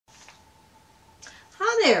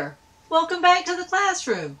there! Welcome back to the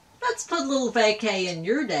classroom. Let's put a little vacay in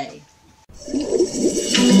your day.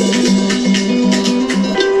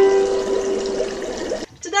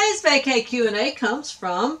 Today's vacay Q&A comes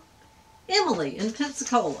from Emily in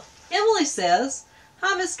Pensacola. Emily says,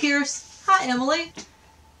 "Hi Miss Kears." Hi Emily.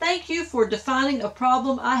 "Thank you for defining a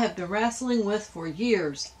problem I have been wrestling with for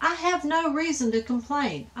years. I have no reason to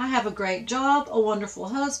complain. I have a great job, a wonderful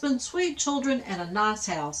husband, sweet children, and a nice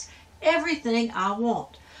house. Everything I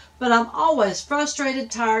want. But I'm always frustrated,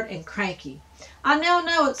 tired, and cranky. I now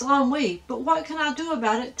know it's ennui, but what can I do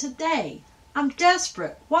about it today? I'm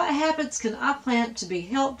desperate. What habits can I plant to be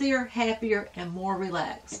healthier, happier, and more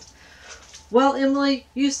relaxed?" Well, Emily,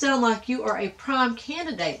 you sound like you are a prime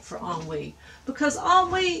candidate for ennui, because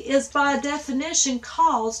ennui is by definition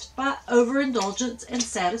caused by overindulgence and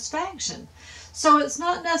satisfaction. So it's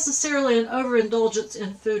not necessarily an overindulgence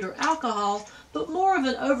in food or alcohol, but more of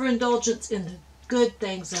an overindulgence in the good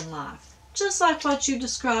things in life. Just like what you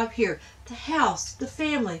describe here, the house, the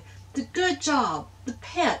family, the good job, the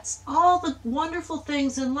pets, all the wonderful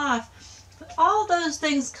things in life. But all those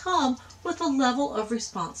things come with a level of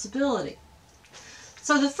responsibility.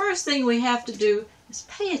 So the first thing we have to do is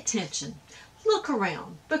pay attention. Look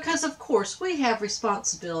around, because of course we have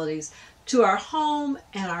responsibilities to our home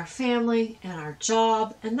and our family and our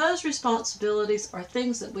job, and those responsibilities are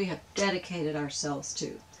things that we have dedicated ourselves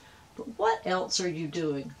to. But what else are you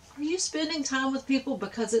doing? Are you spending time with people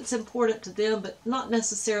because it's important to them but not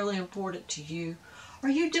necessarily important to you? Are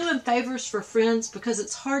you doing favors for friends because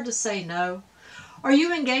it's hard to say no? Are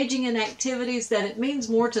you engaging in activities that it means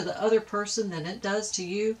more to the other person than it does to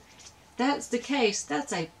you? If that's the case,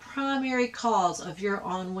 that's a primary cause of your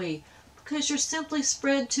ennui, because you're simply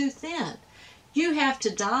spread too thin. You have to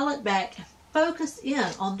dial it back and focus in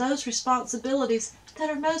on those responsibilities that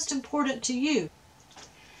are most important to you.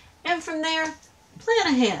 And from there,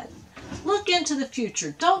 plan ahead. Look into the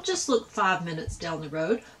future. Don't just look 5 minutes down the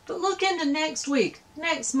road, but look into next week,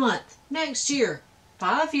 next month, next year,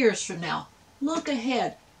 5 years from now. Look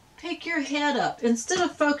ahead. Pick your head up. Instead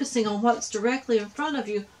of focusing on what's directly in front of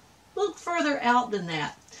you, look further out than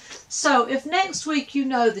that. So if next week you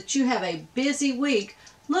know that you have a busy week,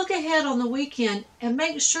 look ahead on the weekend and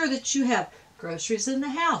make sure that you have groceries in the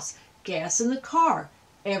house, gas in the car,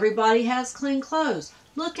 everybody has clean clothes.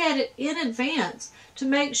 Look at it in advance to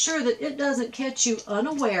make sure that it doesn't catch you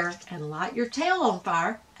unaware and light your tail on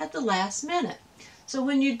fire at the last minute. So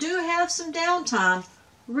when you do have some downtime,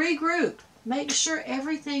 regroup. Make sure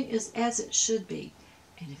everything is as it should be.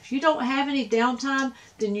 And if you don't have any downtime,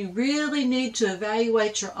 then you really need to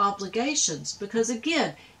evaluate your obligations, because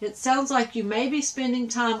again, it sounds like you may be spending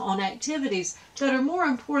time on activities that are more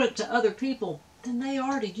important to other people than they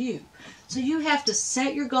are to you. So you have to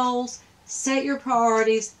set your goals, set your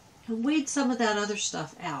priorities, and weed some of that other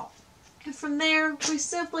stuff out. And from there, we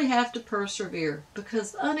simply have to persevere,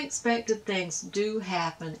 because unexpected things do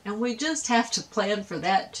happen, and we just have to plan for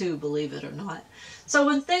that too, believe it or not. So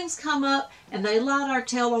when things come up and they light our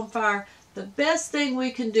tail on fire, the best thing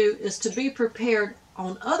we can do is to be prepared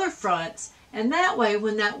on other fronts, and that way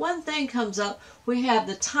when that one thing comes up, we have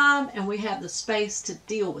the time and we have the space to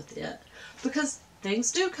deal with it. Because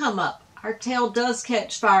things do come up. Our tail does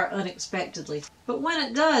catch fire unexpectedly. But when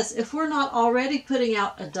it does, if we're not already putting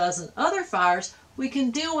out a dozen other fires, we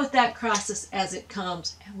can deal with that crisis as it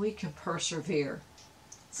comes, and we can persevere.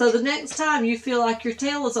 So the next time you feel like your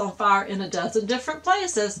tail is on fire in a dozen different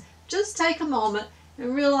places, just take a moment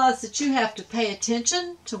and realize that you have to pay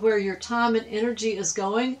attention to where your time and energy is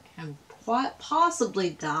going, and quite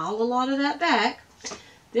possibly dial a lot of that back.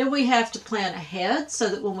 Then we have to plan ahead so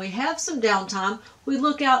that when we have some downtime, we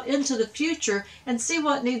look out into the future and see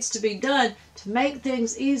what needs to be done to make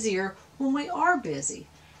things easier when we are busy.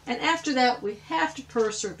 And after that, we have to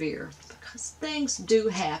persevere, because things do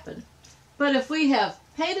happen. But if we have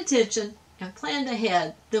paid attention and planned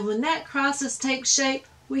ahead, then when that crisis takes shape,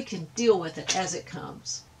 we can deal with it as it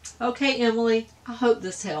comes. Okay, Emily, I hope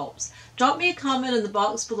this helps. Drop me a comment in the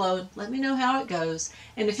box below and let me know how it goes.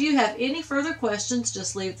 And if you have any further questions,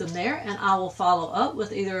 just leave them there and I will follow up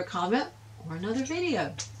with either a comment or another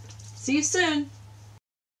video. See you soon.